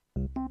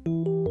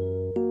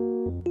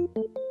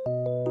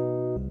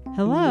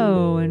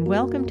Hello, and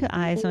welcome to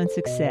Eyes on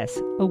Success,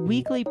 a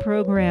weekly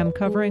program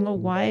covering a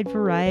wide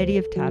variety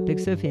of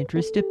topics of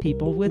interest to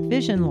people with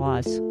vision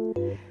loss.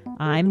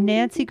 I'm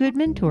Nancy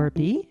Goodman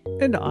Torpy.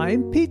 And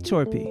I'm Pete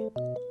Torpy.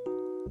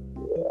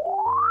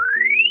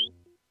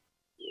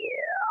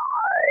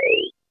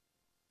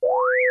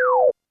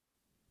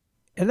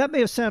 And that may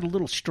have sounded a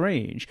little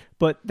strange,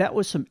 but that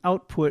was some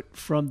output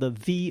from the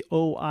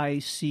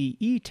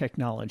VOICE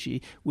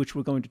technology, which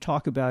we're going to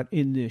talk about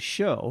in this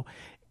show.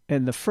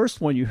 And the first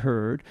one you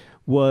heard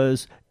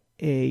was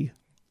a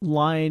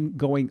line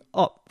going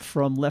up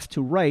from left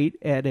to right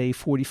at a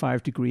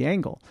 45-degree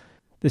angle.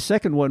 The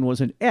second one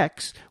was an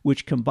X,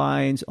 which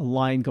combines a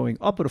line going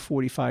up at a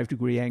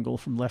 45-degree angle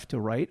from left to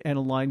right and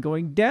a line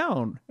going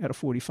down at a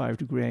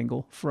 45-degree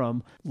angle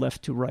from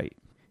left to right.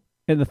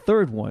 And the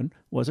third one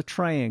was a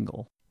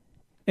triangle.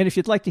 And if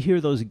you'd like to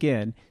hear those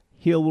again,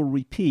 here we'll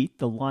repeat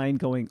the line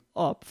going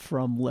up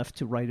from left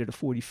to right at a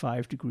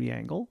 45-degree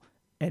angle,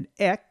 an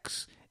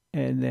X,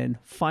 and then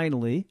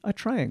finally a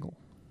triangle.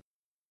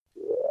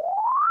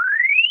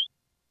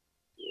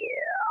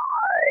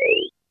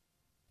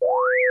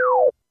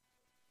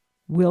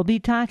 We'll be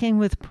talking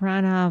with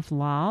Pranav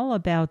Lal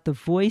about the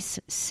voice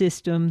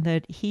system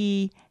that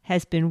he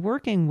has been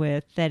working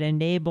with that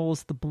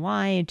enables the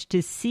blind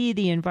to see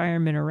the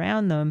environment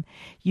around them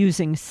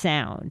using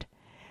sound.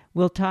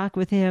 We'll talk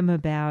with him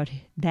about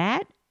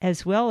that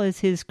as well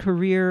as his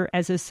career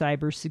as a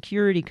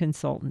cybersecurity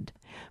consultant.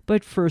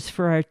 But first,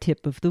 for our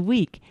tip of the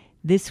week.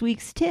 This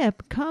week's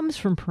tip comes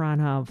from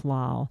Pranav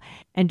Lal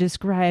and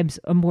describes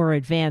a more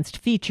advanced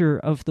feature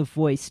of the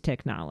voice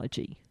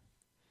technology.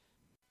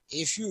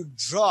 If you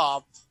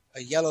drop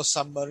a yellow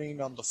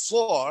submarine on the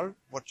floor,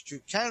 what you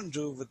can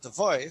do with the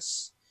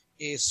voice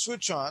is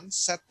switch on,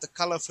 set the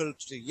color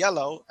filter to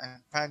yellow,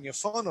 and pan your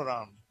phone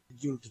around.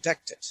 You'll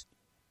detect it.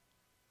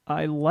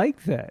 I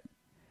like that.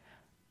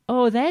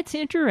 Oh, that's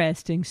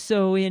interesting.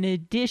 So in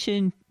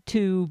addition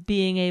to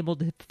being able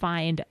to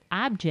find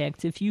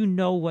objects, if you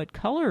know what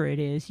color it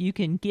is, you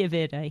can give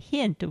it a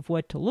hint of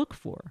what to look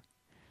for.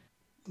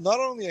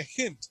 Not only a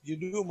hint, you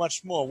do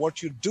much more.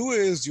 What you do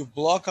is you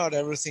block out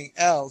everything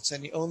else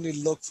and you only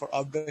look for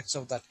objects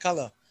of that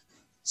color.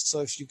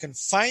 So if you can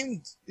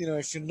find,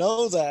 if you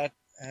know that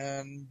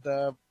and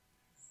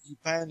you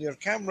pan your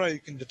camera, you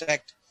can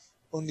detect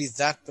only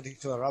that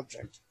particular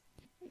object.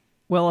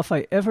 Well, if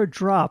I ever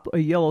drop a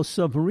yellow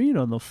submarine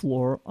on the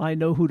floor, I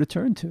know who to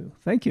turn to.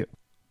 Thank you.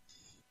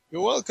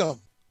 You're welcome.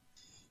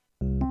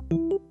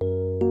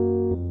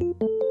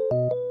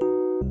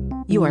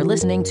 You are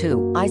listening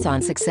to Eyes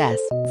on Success.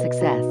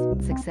 Success,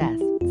 success,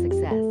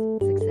 success,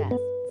 success,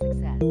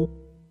 success.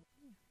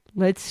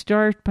 Let's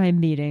start by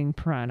meeting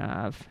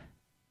Pranav.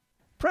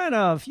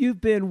 Pranav,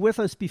 you've been with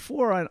us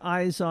before on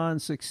Eyes on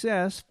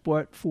Success,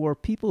 but for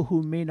people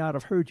who may not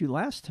have heard you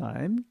last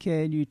time,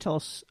 can you tell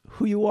us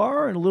who you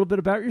are and a little bit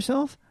about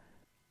yourself?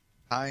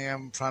 I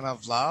am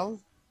Pranav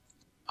Lal.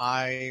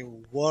 I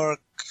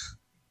work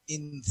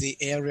in the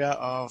area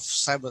of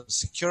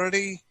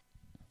cybersecurity.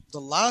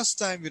 The last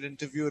time you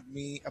interviewed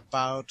me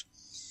about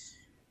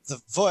The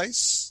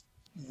Voice,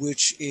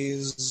 which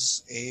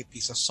is a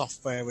piece of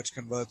software which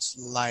converts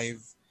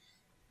live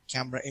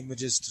camera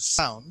images to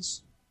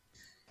sounds.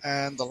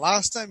 And the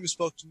last time you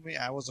spoke to me,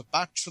 I was a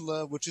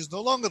bachelor, which is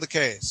no longer the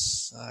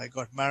case. I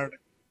got married.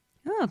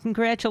 Oh,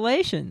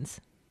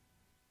 congratulations.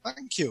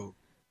 Thank you.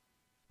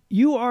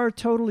 You are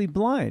totally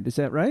blind, is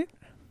that right?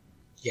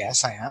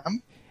 Yes, I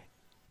am.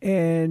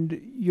 And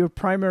your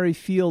primary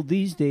field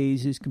these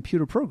days is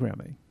computer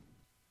programming.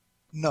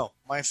 No,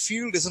 my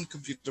field isn't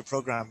computer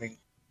programming.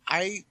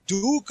 I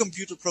do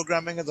computer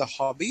programming as a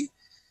hobby.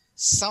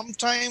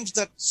 Sometimes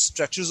that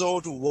stretches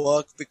over to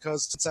work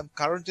because since I'm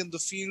current in the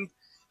field,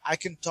 I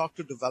can talk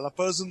to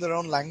developers in their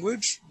own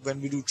language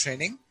when we do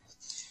training.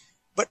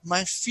 But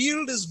my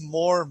field is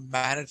more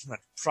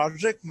management,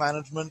 project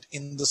management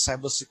in the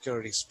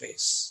cybersecurity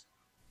space.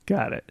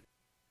 Got it.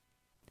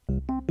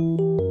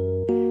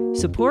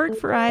 Support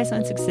for Eyes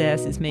on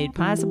Success is made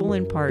possible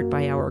in part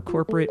by our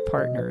corporate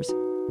partners.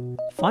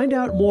 Find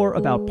out more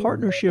about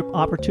partnership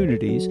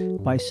opportunities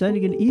by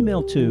sending an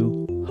email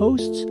to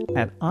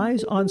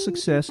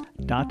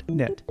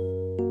hosts@eyesonsuccess.net.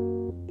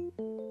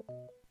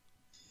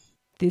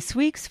 This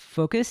week's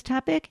focus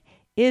topic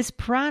is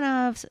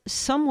Pranav's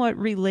somewhat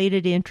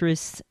related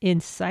interests in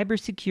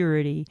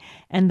cybersecurity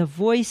and the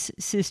voice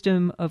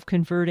system of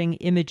converting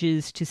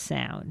images to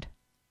sound.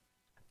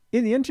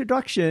 In the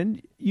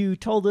introduction, you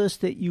told us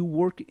that you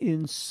work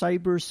in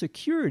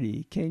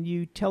cybersecurity. Can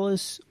you tell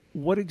us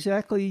what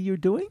exactly you're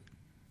doing?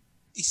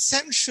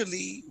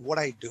 Essentially, what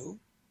I do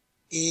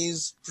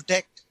is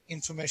protect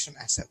information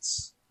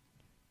assets.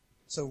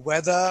 So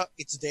whether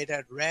it's data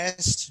at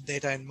rest,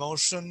 data in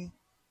motion,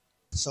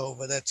 so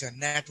whether it's your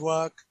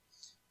network,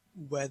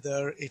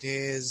 whether it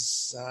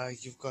is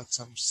you've got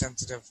some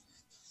sensitive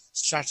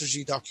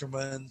strategy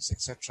documents,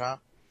 etc.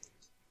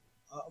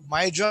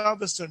 My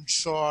job is to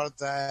ensure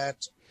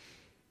that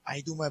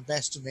I do my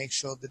best to make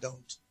sure they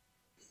don't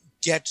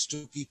get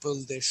to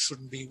people they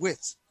shouldn't be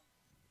with.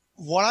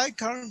 What I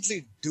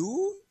currently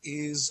do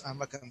is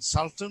I'm a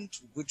consultant,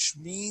 which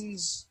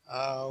means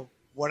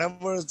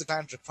whatever is the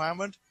client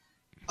requirement,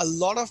 a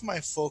lot of my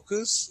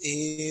focus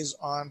is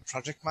on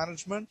project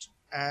management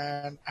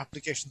and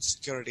application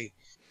security.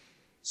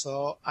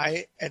 So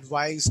I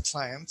advise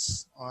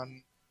clients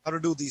on how to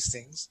do these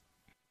things.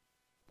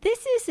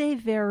 This is a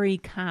very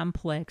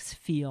complex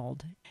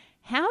field.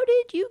 How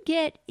did you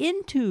get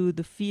into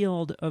the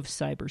field of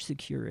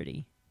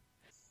cybersecurity?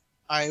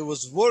 I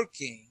was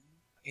working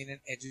in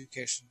an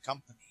education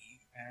company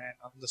and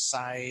on the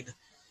side,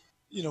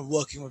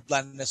 working with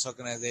blindness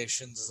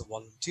organizations as a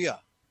volunteer.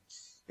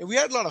 And we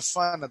had a lot of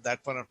fun at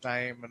that point of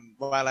time. And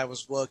while I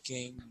was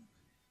working,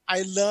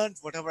 I learned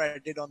whatever I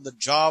did on the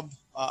job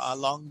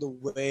along the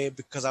way.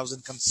 Because I was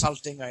in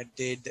consulting, I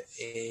did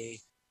a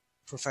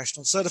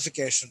professional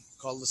certification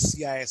called the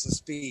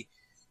CISSP,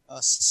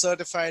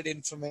 Certified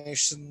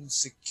Information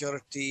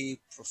Security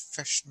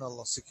Professional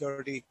or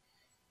Security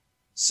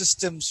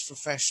Systems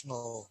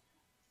Professional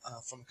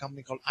from a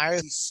company called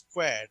ISC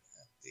Squared.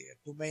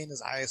 The domain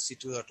is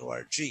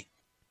isc2.org.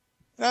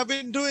 And I've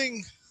been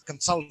doing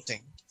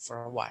consulting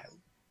for a while.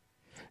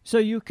 So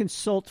you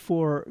consult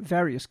for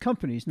various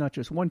companies, not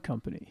just one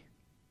company?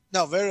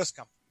 No, various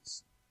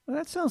companies. Well,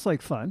 that sounds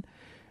like fun.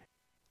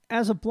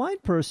 As a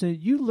blind person,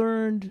 you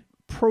learned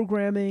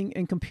programming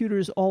and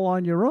computers all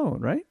on your own,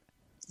 right?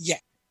 Yeah.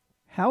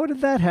 How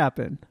did that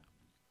happen?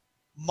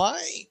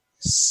 My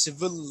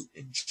civil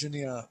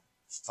engineer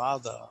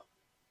father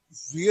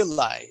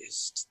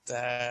realized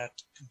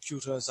that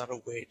computers are a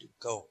way to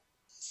go.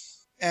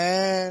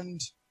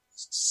 And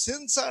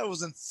since I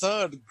was in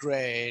third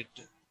grade,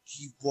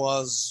 he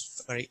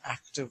was very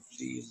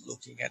actively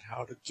looking at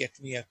how to get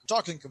me a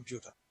talking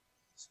computer.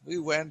 So we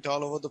went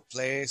all over the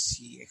place.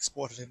 He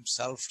exported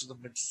himself to the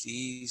Middle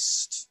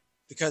East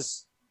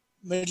because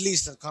Middle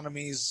East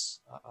economies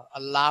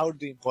allowed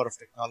the import of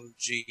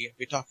technology.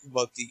 We're talking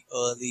about the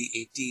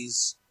early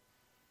 80s.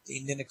 The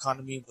Indian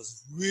economy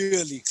was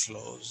really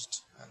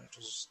closed, and it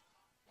was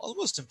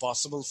almost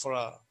impossible for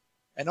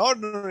an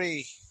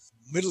ordinary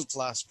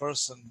middle-class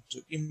person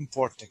to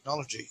import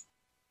technology.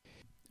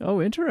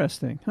 Oh,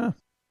 interesting, huh?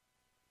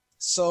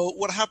 So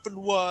what happened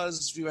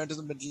was we went to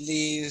the Middle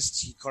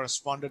East. He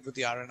corresponded with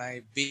the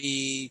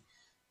RNIB,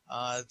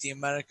 the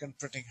American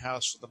Printing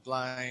House for the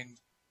Blind.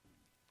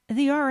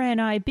 The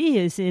RNIB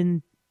is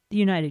in the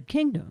United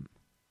Kingdom.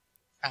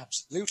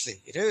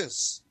 Absolutely, it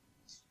is.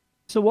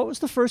 So what was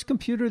the first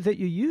computer that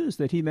you used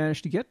that he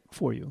managed to get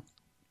for you?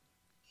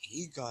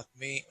 He got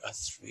me a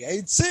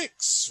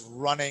 386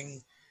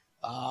 running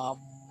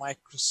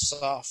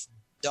Microsoft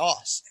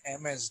DOS,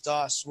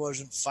 MS-DOS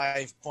version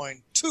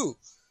 5.2.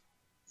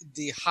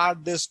 The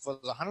hard disk was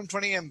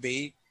 120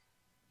 MB.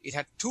 It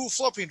had two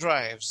floppy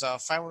drives, a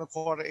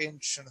 5.25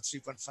 inch and a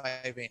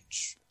 3.5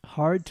 inch.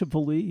 Hard to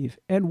believe.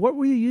 And what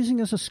were you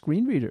using as a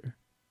screen reader?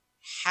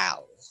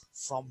 HAL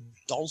from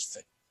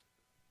Dolphin.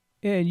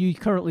 And you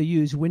currently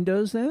use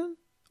Windows then?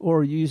 Or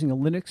are you using a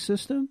Linux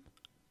system?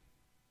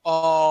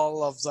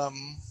 All of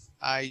them.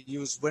 I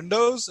use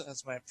Windows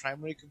as my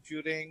primary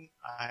computing.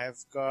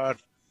 I've got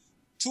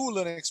two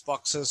Linux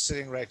boxes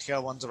sitting right here.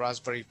 One's a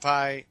Raspberry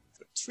Pi,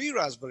 three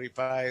Raspberry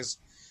Pis,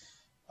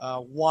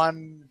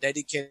 one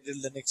dedicated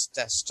Linux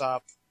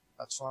desktop.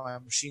 That's for my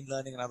machine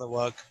learning and other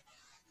work.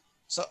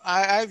 So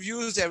I've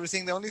used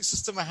everything. The only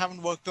system I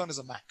haven't worked on is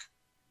a Mac.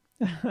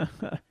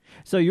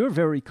 So you're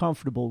very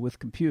comfortable with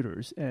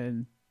computers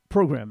and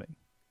programming.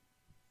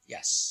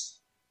 Yes.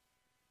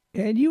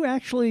 And you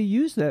actually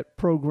use that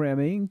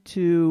programming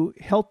to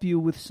help you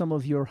with some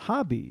of your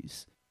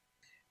hobbies.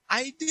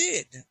 I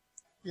did.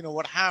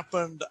 What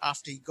happened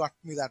after he got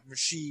me that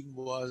machine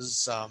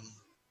was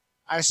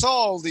I saw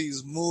all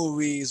these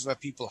movies where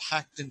people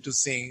hacked into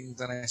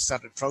things, and I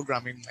started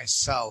programming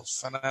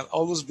myself. And I'll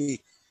always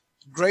be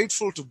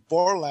grateful to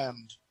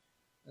Borland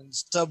and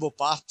Turbo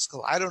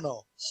Pascal. I don't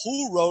know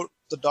who wrote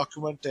the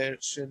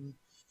documentation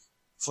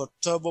for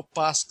Turbo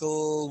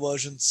Pascal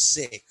version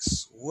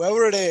 6.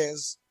 Whoever it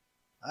is,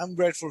 I'm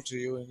grateful to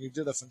you, and you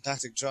did a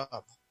fantastic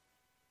job.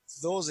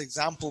 Those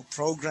example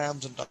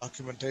programs and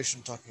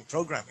documentation talking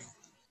programming.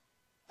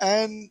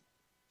 And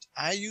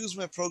I use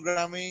my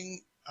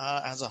programming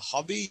as a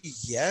hobby,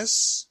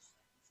 yes.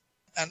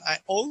 And I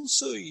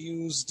also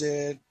used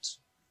it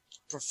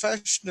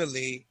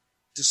professionally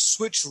to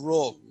switch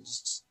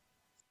roles.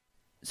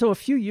 So a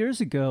few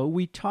years ago,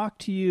 we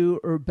talked to you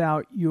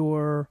about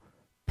your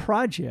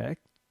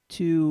project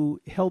to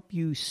help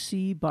you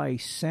see by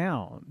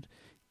sound.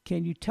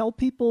 Can you tell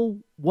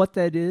people what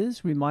that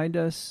is? Remind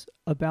us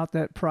about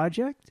that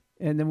project,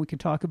 and then we can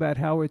talk about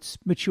how it's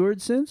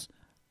matured since.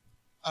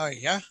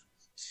 Yeah.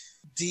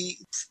 The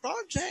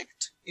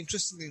project,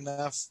 interestingly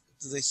enough,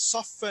 the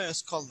software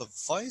is called The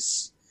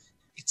Voice.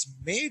 It's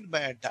made by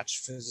a Dutch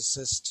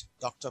physicist,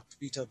 Dr.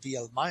 Peter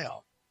B.L.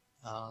 Meyer.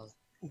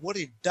 What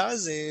it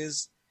does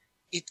is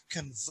it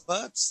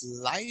converts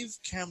live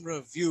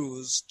camera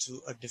views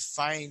to a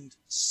defined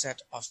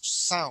set of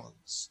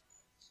sounds.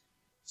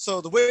 So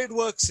the way it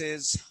works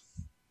is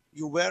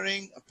you're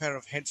wearing a pair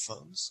of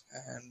headphones,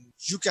 and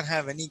you can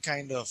have any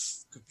kind of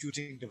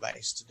computing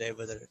device today,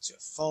 whether it's your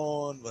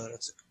phone, whether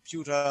it's a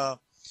computer,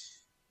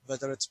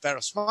 whether it's a pair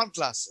of smart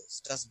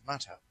glasses, doesn't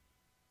matter.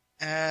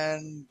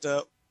 And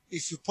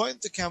if you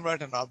point the camera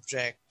at an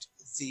object,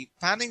 the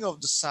panning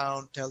of the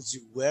sound tells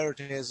you where it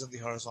is in the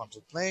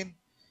horizontal plane.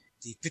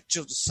 The pitch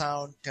of the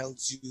sound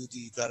tells you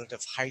the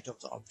relative height of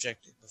the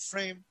object in the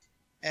frame.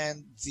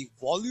 And the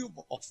volume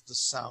of the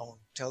sound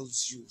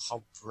tells you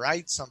how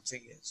bright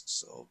something is.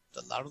 So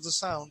the louder the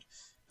sound,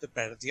 the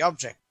better the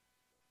object.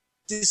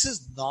 This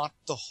is not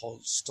the whole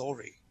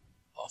story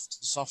of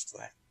the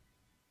software.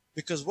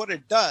 Because what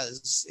it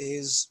does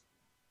is,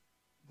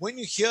 when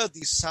you hear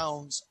these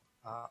sounds,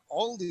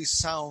 all these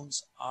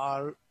sounds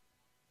are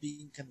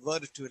being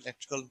converted to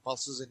electrical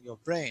impulses in your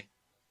brain.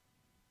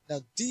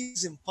 Now,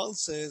 these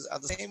impulses are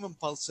the same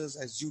impulses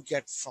as you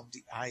get from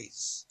the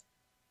eyes.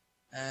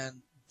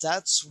 And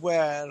that's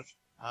where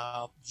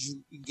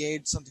you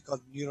engage something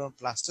called neuron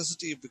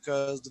plasticity,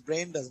 because the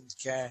brain doesn't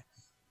care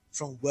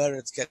from where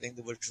it's getting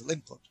the visual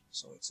input.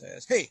 So it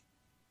says, hey,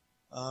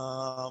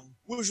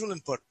 visual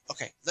input.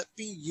 Okay, let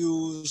me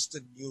use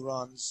the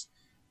neurons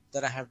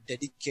that I have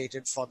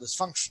dedicated for this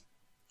function.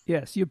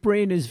 Yes, your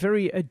brain is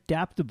very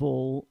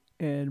adaptable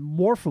and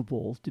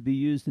morphable to be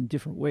used in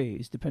different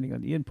ways depending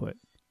on the input.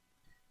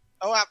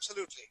 Oh,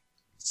 absolutely.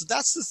 So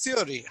that's the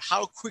theory,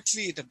 how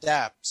quickly it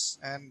adapts.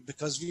 And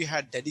because we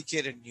had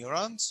dedicated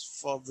neurons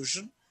for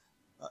vision,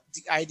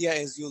 the idea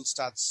is you'll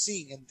start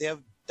seeing, and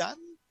they've done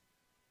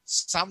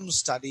some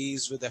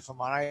studies with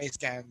fMRI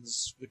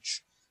scans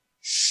which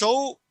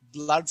show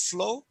blood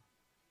flow,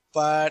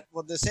 but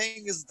what they're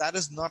saying is that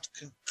is not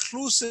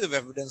conclusive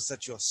evidence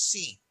that you're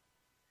seeing.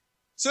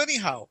 So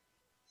anyhow,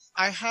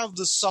 I have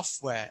the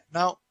software.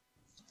 Now,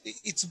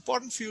 it's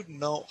important for you to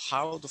know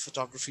how the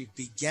photography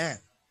began,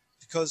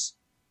 because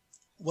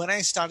when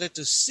I started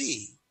to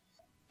see,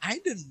 I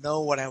didn't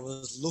know what I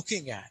was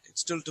looking at. It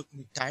still took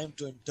me time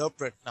to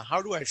interpret. Now,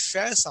 how do I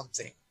share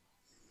something?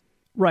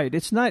 Right.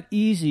 It's not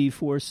easy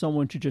for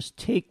someone to just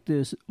take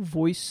this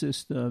voice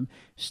system,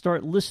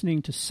 start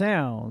listening to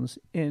sounds,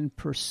 and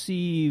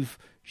perceive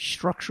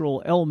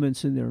structural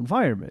elements in their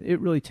environment. It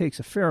really takes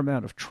a fair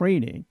amount of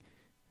training.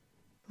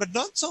 But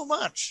not so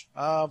much.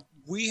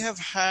 We have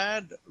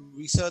had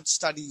research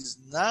studies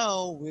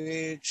now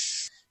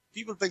which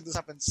people pick this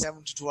up in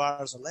 72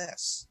 hours or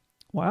less.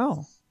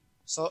 Wow.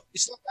 So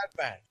it's not that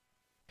bad.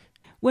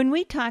 When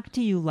we talked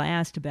to you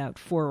last about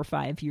 4 or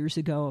 5 years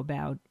ago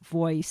about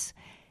voice,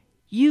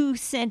 you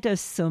sent us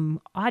some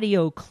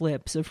audio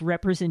clips of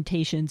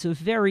representations of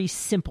very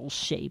simple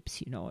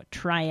shapes, you know, a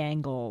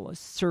triangle, a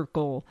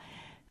circle.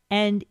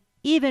 And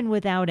even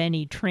without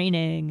any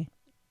training,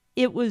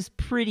 it was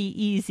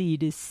pretty easy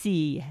to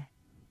see,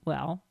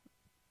 well,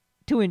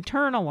 to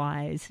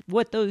internalize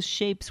what those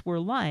shapes were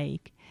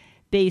like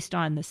based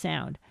on the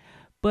sound.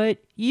 But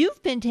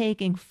you've been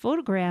taking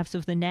photographs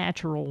of the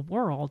natural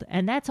world,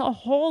 and that's a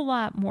whole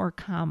lot more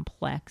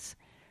complex.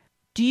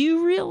 Do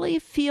you really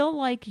feel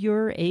like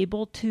you're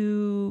able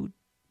to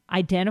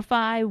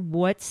identify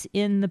what's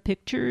in the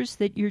pictures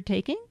that you're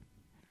taking?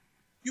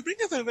 You bring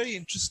up a very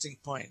interesting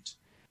point.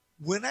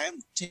 When I'm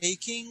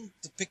taking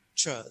the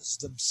pictures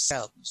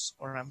themselves,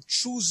 or I'm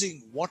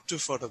choosing what to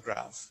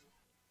photograph,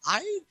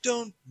 I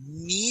don't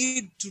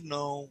need to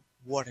know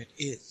what it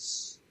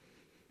is.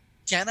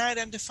 Can I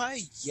identify?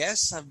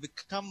 Yes, I've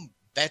become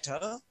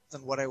better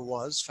than what I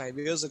was 5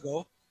 years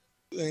ago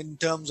in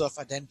terms of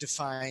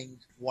identifying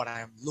what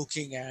I'm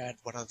looking at,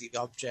 what are the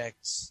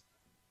objects.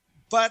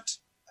 But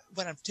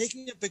when I'm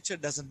taking a picture,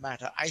 it doesn't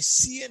matter. I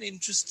see an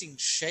interesting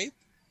shape,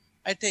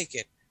 I take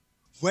it.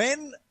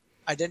 When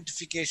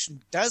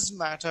identification does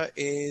matter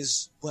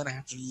is when I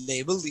have to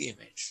label the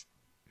image.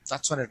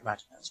 That's when it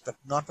matters, but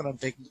not when I'm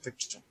taking the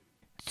picture.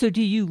 So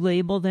do you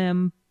label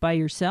them by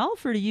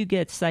yourself, or do you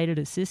get sighted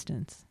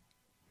assistance?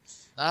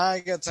 I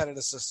get sighted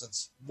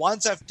assistance.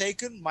 Once I've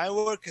taken, my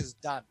work is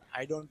done.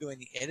 I don't do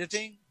any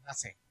editing,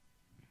 nothing.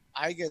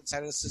 I get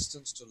sighted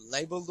assistance to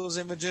label those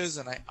images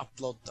and I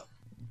upload them.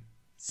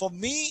 For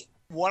me,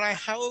 what I,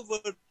 however,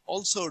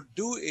 also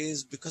do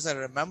is, because I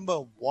remember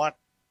what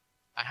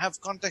I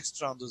have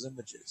context around those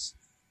images,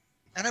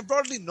 and I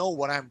broadly know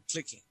what I'm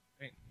clicking.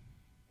 I mean,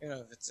 you know,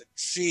 if it's a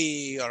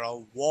tree or a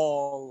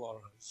wall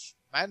or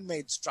a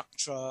man-made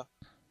structure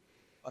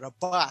or a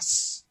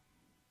bus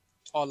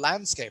or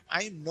landscape,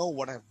 I know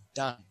what I've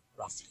done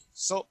roughly.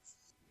 So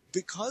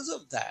because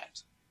of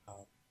that,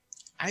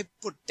 I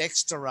put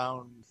text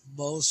around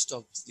most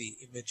of the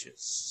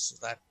images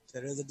so that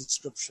there is a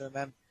description.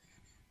 And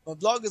my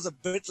blog is a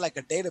bit like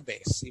a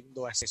database, even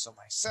though I say so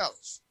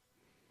myself,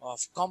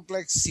 of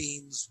complex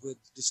scenes with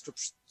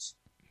descriptions.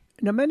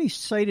 Now, many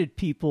sighted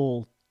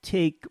people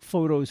take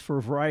photos for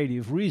a variety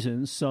of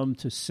reasons, some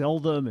to sell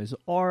them as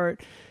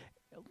art,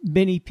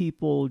 many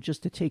people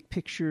just to take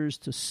pictures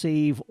to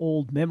save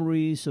old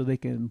memories so they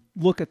can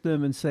look at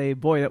them and say,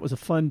 boy, that was a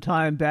fun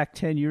time back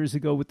 10 years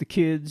ago with the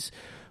kids.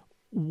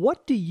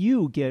 What do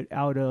you get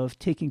out of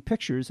taking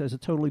pictures as a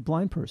totally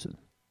blind person?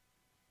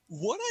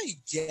 What I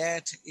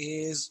get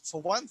is,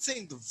 for one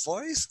thing, the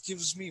voice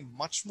gives me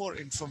much more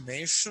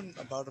information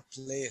about a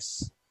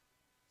place.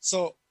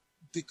 So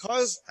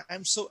because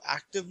I'm so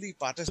actively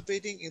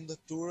participating in the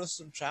tourist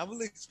and travel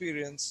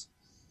experience,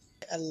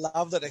 I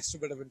love that extra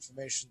bit of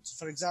information.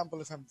 So for example,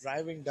 if I'm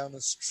driving down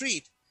a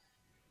street,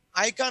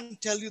 I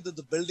can't tell you that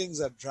the buildings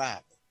are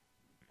drab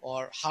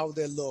or how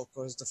they look,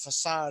 or is the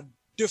facade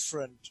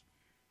different.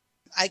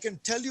 I can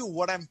tell you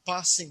what I'm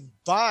passing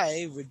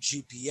by with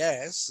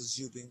GPS,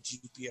 assuming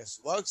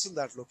GPS works in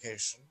that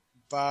location,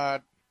 but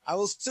I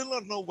will still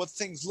not know what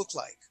things look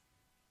like.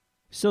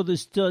 So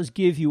this does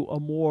give you a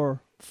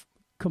more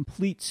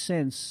complete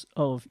sense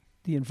of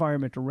the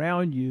environment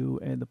around you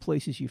and the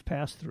places you've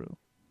passed through.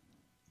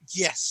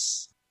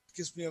 Yes, it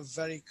gives me a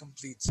very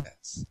complete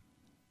sense.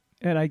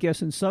 And I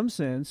guess in some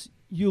sense,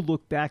 you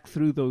look back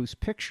through those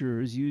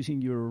pictures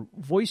using your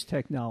voice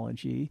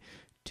technology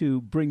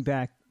to bring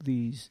back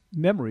these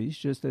memories,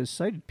 just as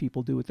sighted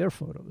people do with their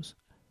photos.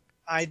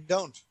 I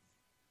don't.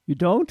 You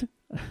don't?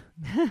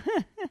 I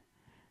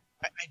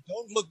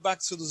don't look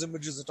back through those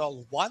images at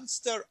all. Once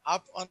they're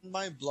up on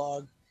my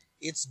blog,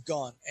 it's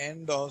gone.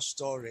 End of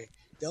story.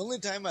 The only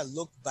time I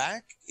look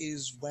back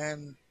is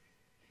when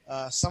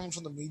someone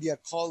from the media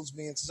calls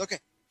me and says, okay,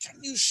 can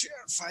you share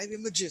 5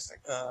 images?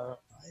 Like,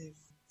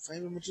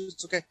 five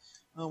images? Okay.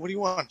 What do you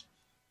want?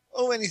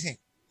 Oh, anything.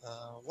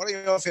 What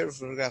are your favorite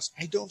photographs?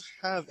 I don't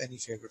have any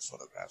favorite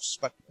photographs,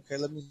 but okay,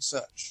 let me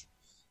search.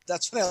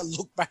 That's when I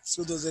look back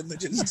through those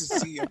images to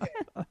see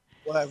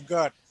what I've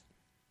got.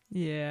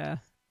 Yeah.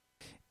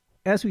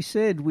 As we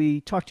said,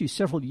 we talked to you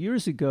several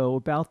years ago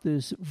about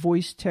this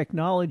voice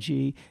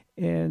technology,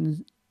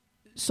 and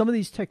some of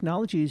these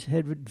technologies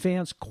have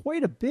advanced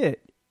quite a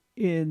bit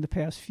in the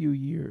past few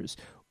years.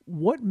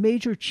 What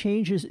major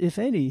changes, if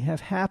any,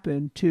 have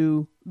happened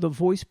to the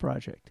voice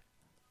project?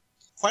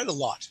 Quite a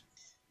lot.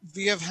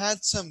 We have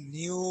had some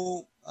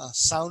new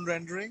sound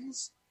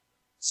renderings,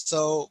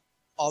 so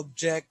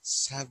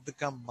objects have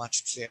become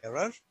much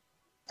clearer,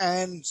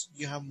 and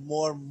you have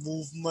more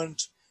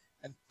movement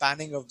and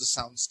panning of the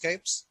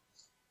soundscapes.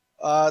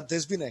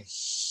 There's been a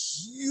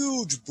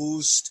huge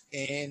boost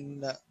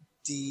in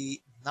the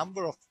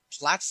number of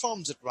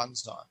platforms it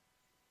runs on.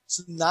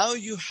 So now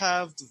you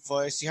have the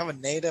voice, you have a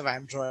native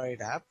Android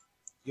app,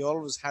 you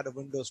always had a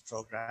Windows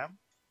program,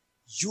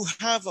 you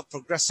have a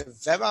progressive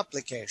web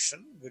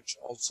application, which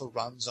also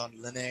runs on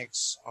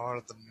Linux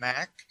or the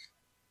Mac.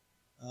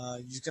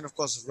 You can, of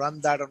course,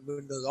 run that on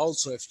Windows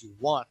also if you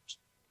want.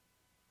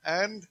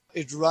 And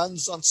it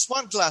runs on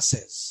smart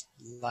glasses,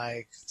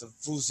 like the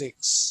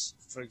Vuzix,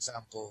 for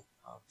example,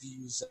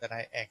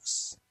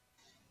 VUZIX.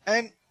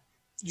 And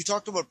you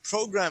talked about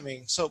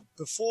programming. So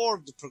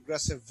before the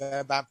progressive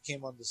web app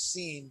came on the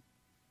scene,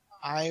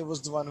 I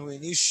was the one who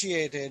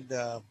initiated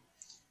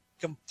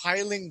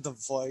compiling the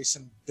voice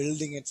and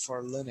building it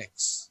for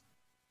Linux.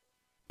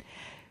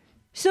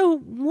 So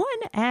one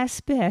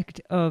aspect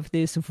of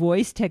this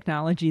voice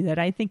technology that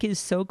I think is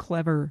so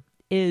clever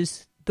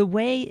is the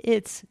way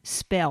it's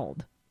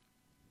spelled.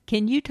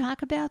 Can you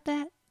talk about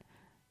that?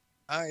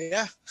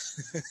 Yeah.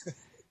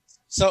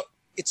 So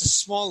it's a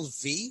small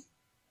v,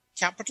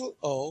 capital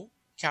O,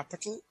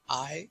 capital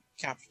I,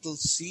 capital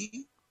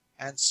C,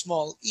 and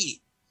small e.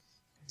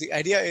 The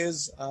idea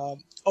is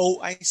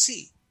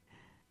OIC.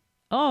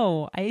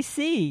 Oh, I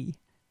see.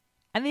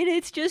 I mean,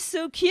 it's just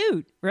so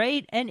cute,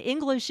 right? And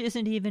English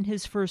isn't even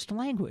his first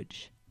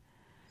language.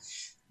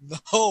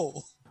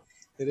 No,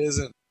 it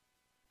isn't.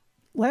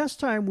 Last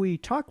time we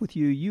talked with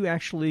you, you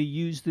actually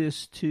used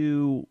this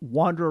to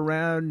wander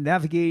around,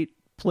 navigate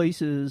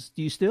places.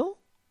 Do you still?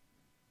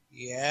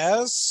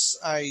 Yes,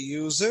 I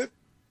use it.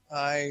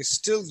 I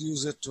still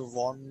use it to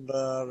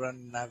wander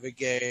and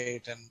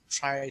navigate and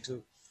try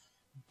to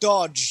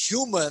dodge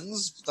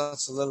humans.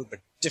 That's a little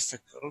bit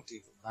difficult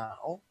even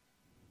now.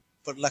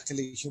 But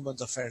luckily,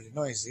 humans are fairly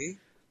noisy.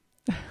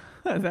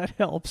 That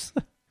helps.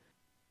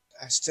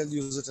 I still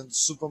use it in the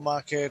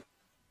supermarket.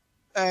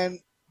 And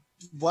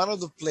one of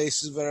the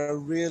places where I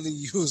really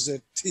use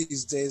it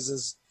these days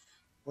is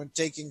when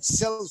taking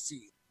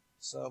selfies.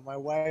 So my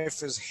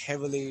wife is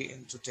heavily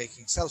into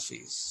taking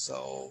selfies.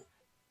 So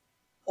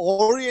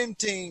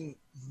orienting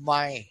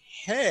my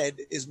head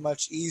is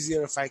much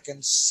easier if I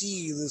can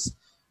see this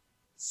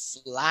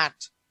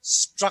flat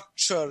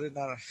structure in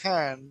her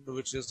hand,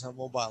 which is her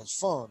mobile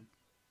phone.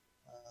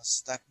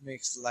 So that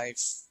makes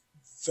life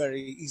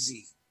very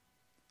easy.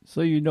 So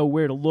you know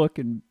where to look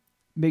and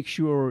make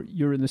sure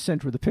you're in the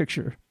center of the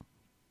picture.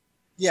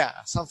 Yeah,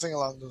 something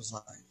along those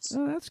lines.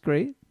 Oh, that's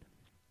great.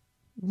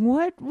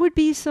 What would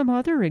be some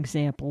other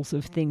examples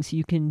of things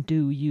you can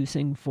do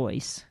using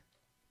voice?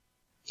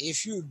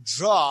 If you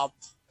drop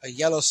a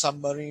yellow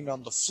submarine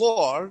on the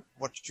floor,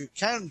 what you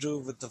can do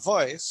with the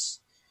voice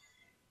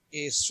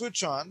is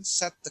switch on,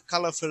 set the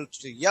color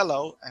filter to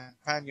yellow, and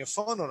pan your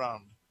phone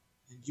around,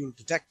 and you'll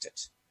detect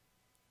it.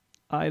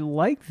 I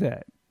like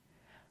that.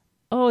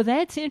 Oh,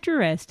 that's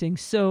interesting.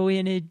 So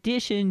in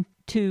addition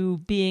to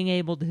being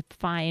able to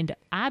find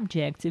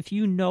objects, if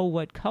you know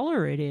what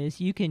color it is,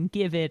 you can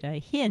give it a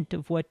hint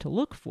of what to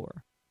look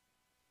for.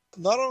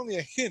 Not only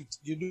a hint,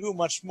 you do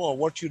much more.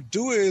 What you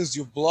do is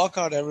you block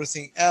out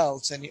everything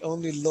else and you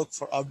only look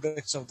for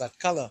objects of that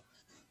color.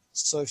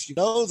 So if you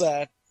know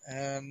that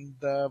and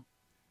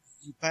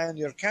you pan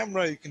your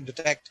camera, you can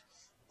detect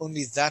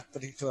only that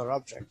particular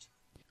object.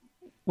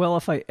 Well,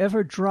 if I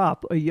ever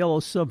drop a yellow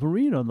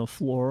submarine on the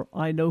floor,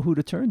 I know who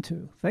to turn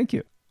to. Thank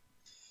you.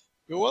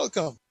 You're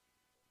welcome.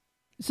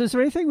 So is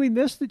there anything we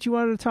missed that you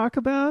wanted to talk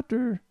about?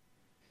 Or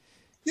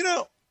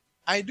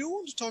I do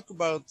want to talk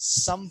about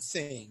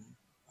something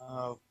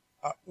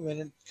when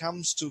it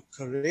comes to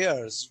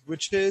careers,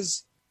 which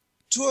is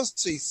 2 or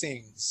 3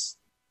 things.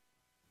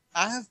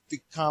 I have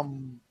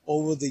become,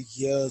 over the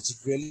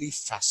years, really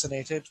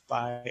fascinated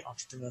by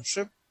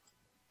entrepreneurship.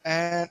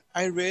 And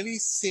I really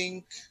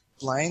think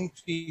blind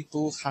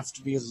people have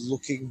to be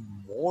looking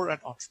more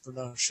at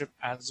entrepreneurship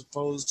as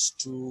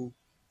opposed to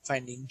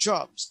finding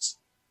jobs.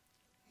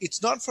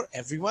 It's not for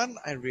everyone,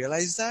 I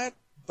realize that,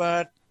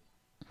 but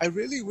I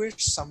really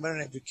wish somewhere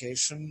in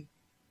education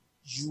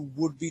you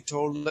would be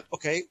told that,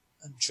 okay,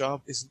 a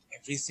job isn't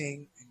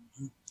everything and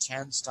you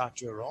can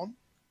start your own.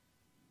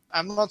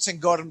 I'm not saying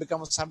go out and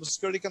become a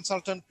cybersecurity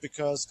consultant,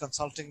 because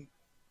consulting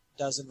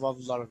does involve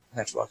a lot of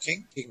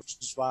networking, which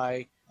is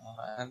why,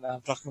 and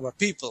I'm talking about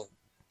people.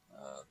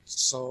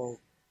 So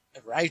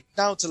right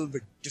now it's a little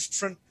bit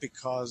different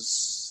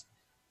because,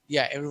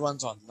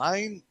 everyone's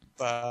online,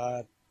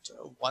 but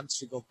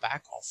once we go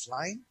back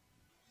offline,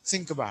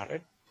 think about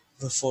it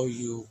before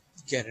you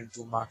get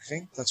into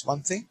marketing. That's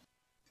one thing.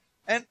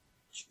 And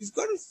you've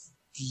got to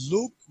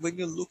look, when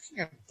you're looking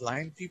at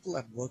blind people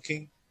and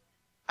working,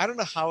 I don't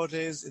know how it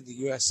is in the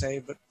USA,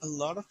 but a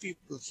lot of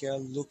people here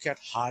look at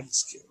hard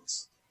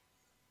skills.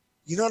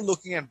 You're not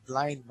looking at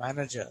blind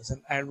managers.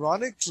 And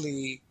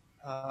ironically,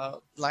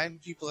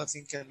 blind people, I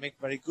think, can make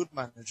very good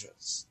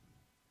managers.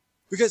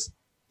 Because,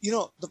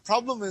 the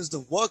problem is the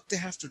work they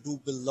have to do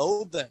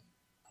below them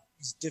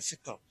is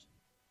difficult.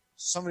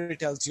 Somebody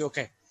tells you,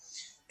 okay,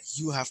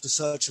 you have to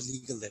search a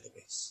legal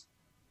database.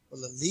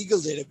 Well, a legal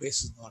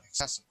database is not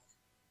accessible,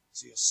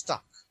 so you're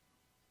stuck.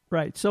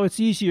 Right. So it's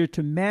easier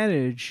to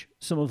manage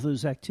some of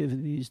those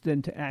activities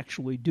than to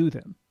actually do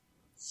them.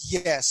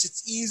 Yes,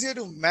 it's easier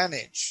to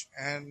manage,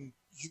 and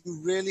you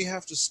really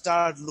have to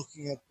start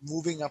looking at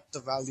moving up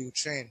the value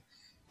chain.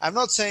 I'm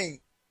not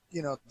saying,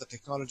 the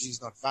technology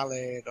is not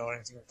valid or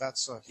anything of that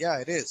sort. Yeah,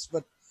 it is.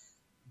 But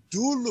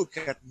do look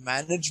at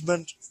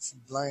management for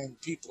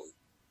blind people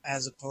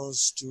as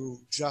opposed to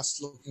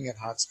just looking at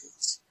hard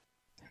skills.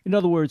 In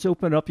other words,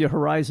 open up your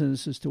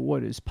horizons as to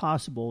what is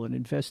possible and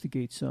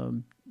investigate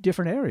some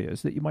different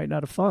areas that you might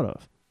not have thought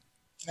of.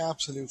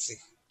 Absolutely.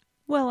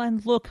 Well,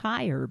 and look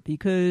higher,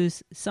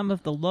 because some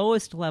of the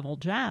lowest level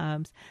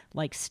jobs,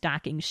 like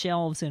stocking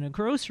shelves in a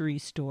grocery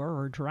store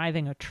or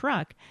driving a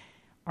truck,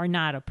 are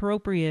not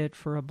appropriate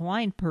for a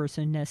blind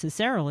person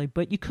necessarily,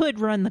 but you could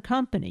run the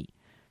company.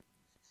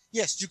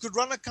 Yes, you could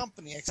run a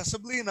company.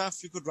 Accessibly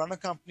enough, you could run a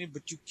company,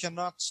 but you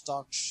cannot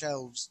stock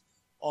shelves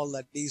all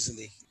that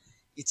easily.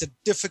 It's a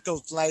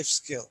difficult life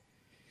skill.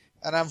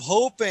 And I'm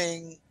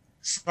hoping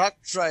truck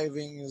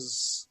driving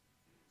is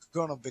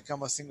going to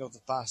become a thing of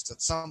the past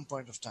at some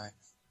point of time.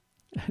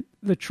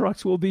 The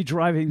trucks will be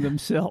driving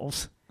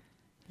themselves.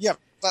 Yeah,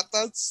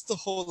 that's the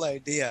whole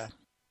idea.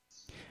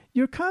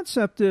 Your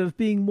concept of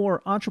being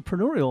more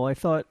entrepreneurial, I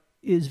thought,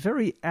 is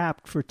very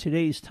apt for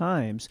today's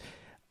times.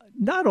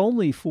 Not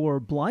only for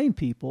blind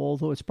people,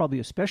 although it's probably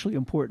especially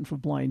important for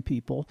blind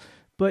people,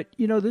 but,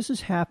 this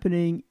is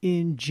happening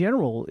in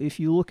general. If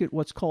you look at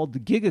what's called the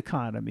gig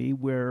economy,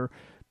 where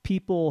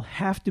people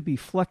have to be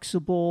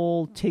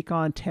flexible, take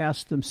on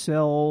tasks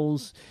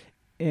themselves,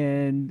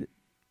 and,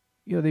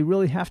 they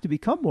really have to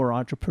become more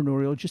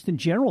entrepreneurial just in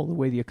general, the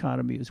way the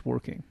economy is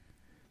working.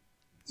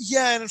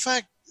 Yeah, and in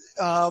fact,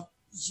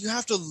 you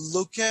have to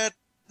look at,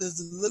 there's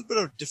a little bit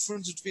of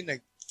difference between a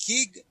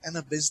gig and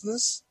a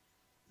business.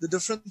 The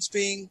difference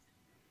being,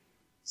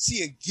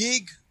 see, a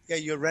gig,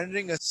 you're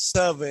rendering a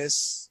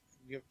service,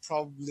 you're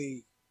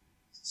probably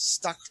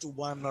stuck to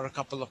one or a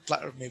couple of,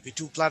 or maybe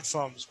 2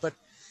 platforms, but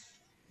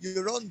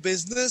your own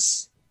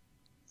business,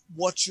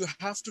 what you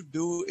have to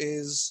do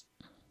is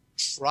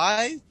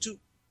try to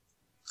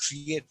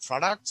create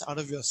products out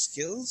of your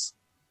skills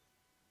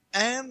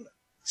and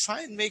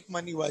try and make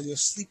money while you're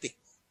sleeping.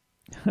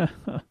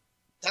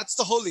 That's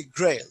the holy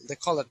grail. They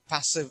call it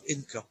passive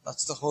income.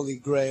 That's the holy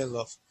grail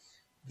of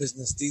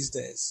business these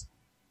days.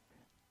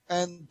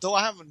 And though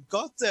I haven't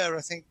got there,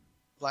 I think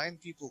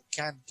blind people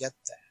can get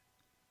there.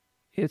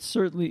 It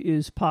certainly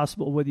is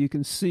possible, whether you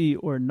can see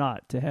or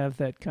not, to have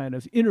that kind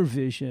of inner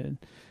vision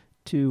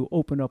to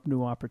open up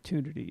new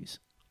opportunities.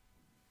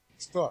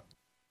 Sure.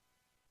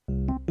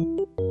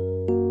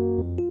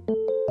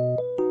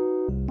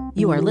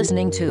 You are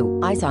listening to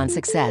Eyes on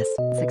Success.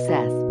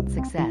 Success,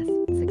 success,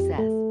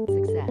 success,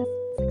 success,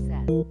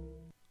 success.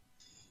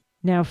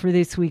 Now for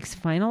this week's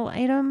final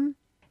item,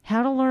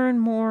 how to learn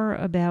more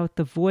about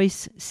the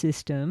voice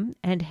system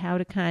and how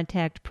to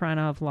contact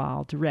Pranav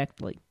Lal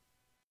directly.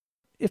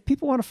 If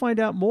people want to find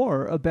out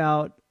more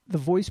about the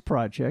Voice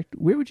Project,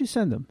 where would you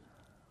send them?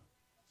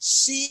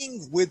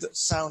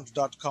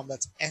 seeingwithsound.com.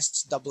 That's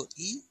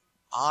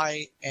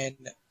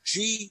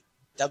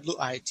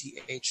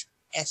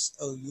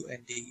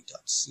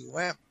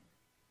SEEingwithsound.com.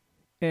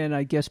 And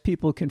I guess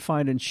people can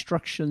find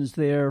instructions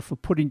there for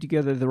putting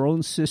together their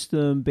own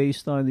system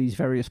based on these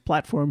various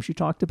platforms you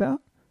talked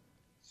about?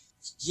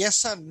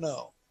 Yes and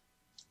no.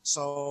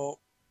 So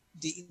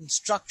the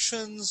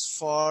instructions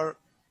for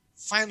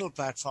final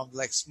platforms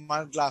like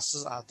smart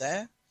glasses are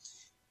there.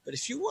 But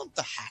if you want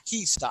the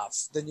hacky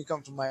stuff, then you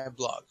come to my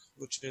blog,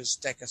 which is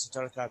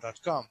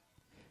techesoterica.com.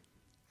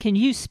 Can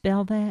you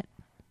spell that?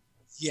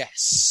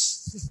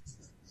 Yes.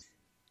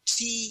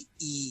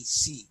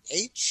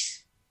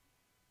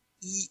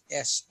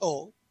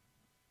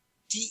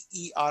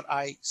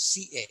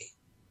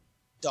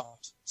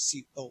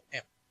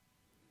 TECHESOTERICA.com.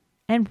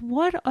 And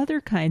what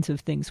other kinds of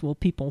things will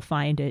people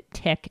find at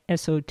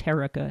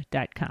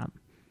techesoterica.com?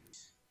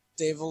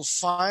 They will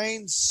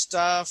find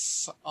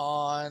stuff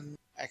on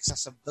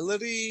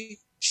accessibility,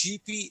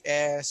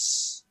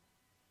 GPS,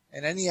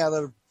 and any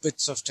other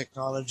bits of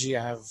technology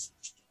I'm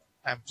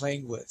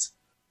playing with.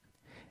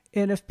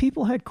 And if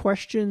people had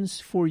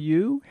questions for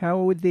you,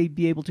 how would they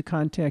be able to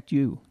contact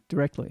you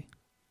directly?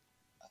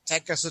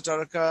 Tech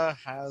Esoterica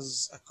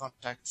has a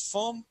contact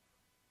form.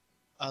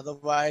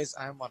 Otherwise,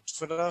 I'm on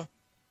Twitter,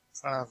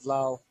 Pranav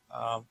Lal.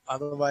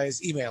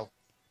 Otherwise, email,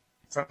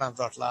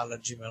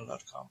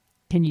 pranav.lal@gmail.com.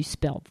 Can you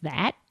spell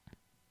that?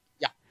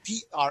 Yeah,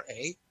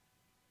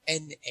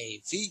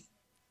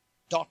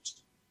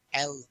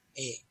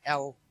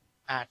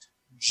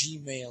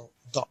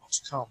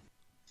 PRANAV.LAL@gmail.com.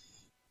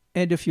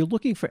 And if you're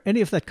looking for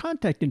any of that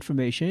contact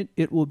information,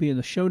 it will be in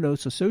the show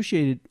notes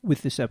associated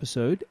with this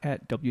episode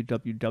at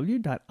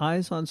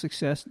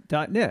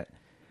www.eyesonsuccess.net.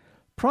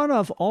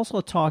 Pranav also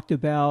talked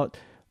about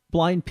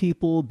blind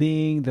people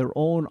being their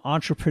own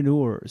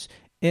entrepreneurs.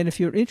 And if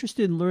you're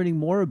interested in learning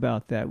more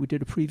about that, we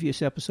did a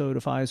previous episode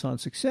of Eyes on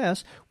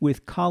Success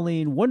with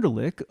Colleen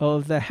Wunderlich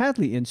of the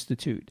Hadley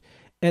Institute.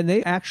 And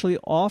they actually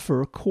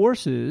offer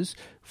courses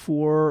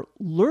for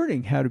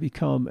learning how to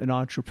become an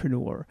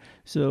entrepreneur.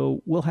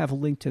 So we'll have a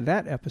link to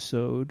that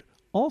episode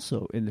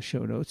also in the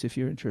show notes if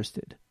you're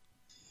interested.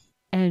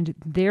 And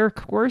their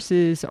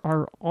courses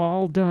are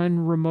all done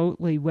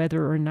remotely,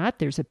 whether or not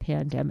there's a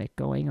pandemic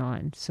going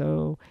on.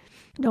 So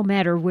no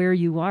matter where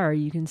you are,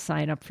 you can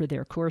sign up for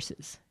their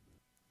courses.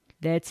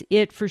 That's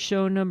it for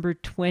show number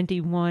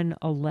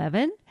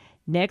 2111.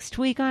 Next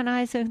week on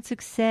Eyes on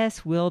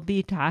Success, we'll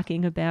be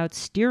talking about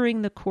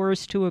steering the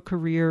course to a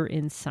career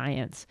in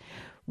science.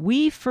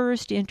 We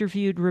first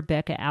interviewed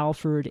Rebecca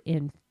Alford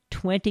in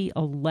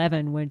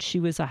 2011 when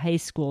she was a high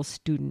school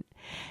student.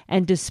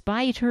 And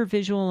despite her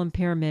visual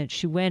impairment,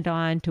 she went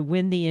on to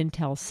win the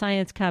Intel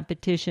Science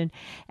Competition,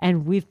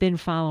 and we've been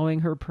following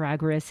her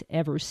progress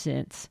ever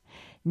since.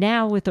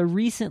 Now, with a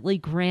recently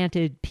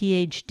granted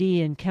PhD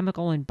in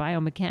chemical and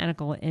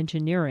biomechanical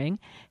engineering,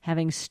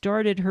 having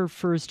started her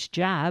first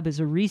job as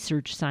a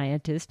research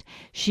scientist,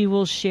 she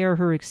will share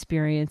her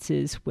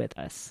experiences with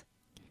us.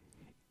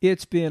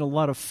 It's been a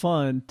lot of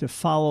fun to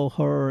follow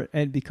her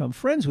and become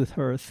friends with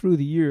her through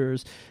the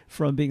years,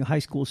 from being a high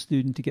school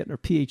student to getting her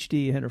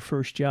PhD and her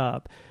first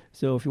job.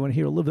 So if you want to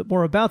hear a little bit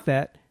more about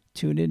that,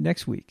 tune in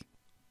next week.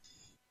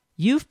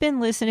 You've been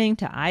listening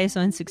to Eyes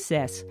on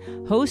Success,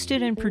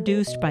 hosted and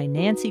produced by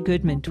Nancy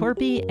Goodman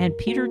Torpy and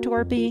Peter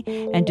Torpy,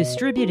 and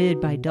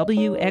distributed by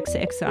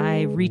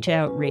WXXI Reach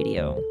Out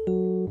Radio.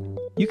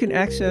 You can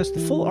access the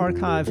full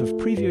archive of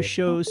previous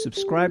shows,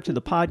 subscribe to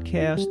the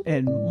podcast,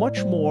 and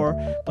much more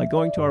by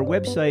going to our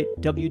website,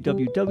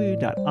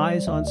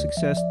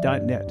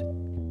 www.eyesonsuccess.net.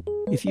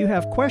 If you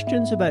have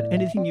questions about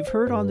anything you've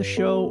heard on the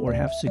show or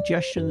have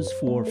suggestions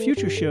for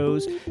future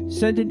shows,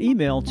 send an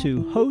email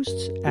to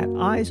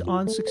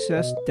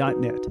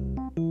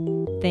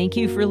hosts@eyesonsuccess.net. Thank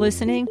you for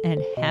listening,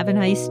 and have a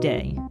nice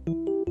day.